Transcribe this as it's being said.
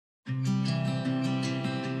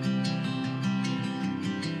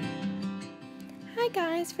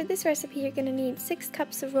guys, for this recipe you're going to need 6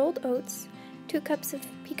 cups of rolled oats, 2 cups of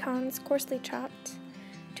pecans coarsely chopped,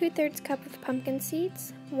 2/3 cup of pumpkin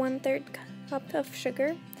seeds, 1/3 cup of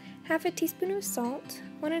sugar, half a teaspoon of salt,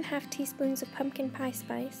 1½ teaspoons of pumpkin pie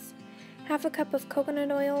spice, half a cup of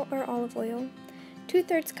coconut oil or olive oil,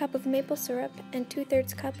 2/3 cup of maple syrup, and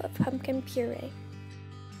 2/3 cup of pumpkin puree.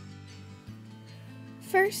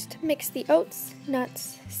 First, mix the oats,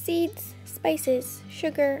 nuts, seeds, spices,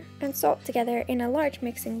 sugar, and salt together in a large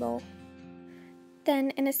mixing bowl.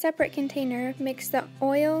 Then, in a separate container, mix the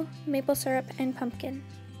oil, maple syrup, and pumpkin.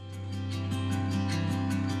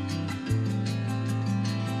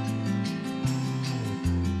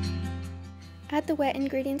 Add the wet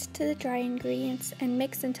ingredients to the dry ingredients and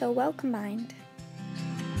mix until well combined.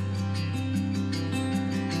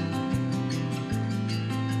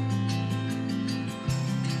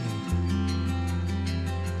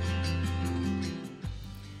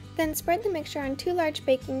 Then spread the mixture on 2 large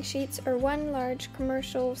baking sheets or 1 large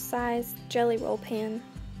commercial-sized jelly roll pan,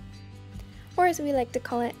 or as we like to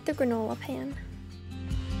call it, the granola pan.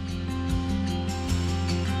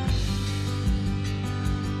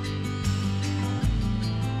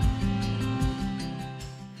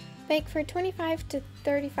 Bake for 25 to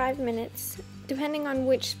 35 minutes, depending on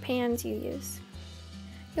which pans you use.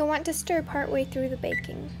 You'll want to stir partway through the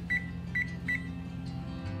baking.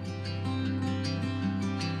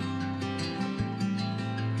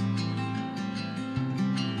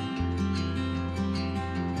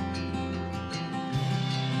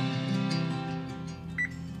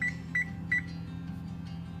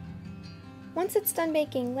 Once it's done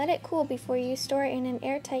baking, let it cool before you store it in an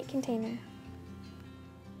airtight container.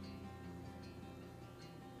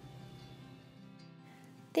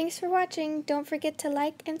 Thanks for watching. Don't forget to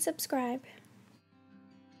like and subscribe.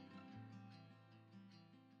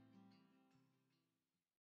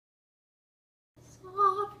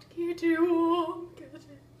 Soft kitty, warm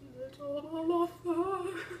kitty, little ball of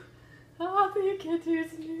fur. Happy kitty,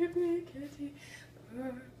 sleepy kitty,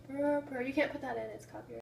 purr, purr, purr. You can't put that in, it's copyright.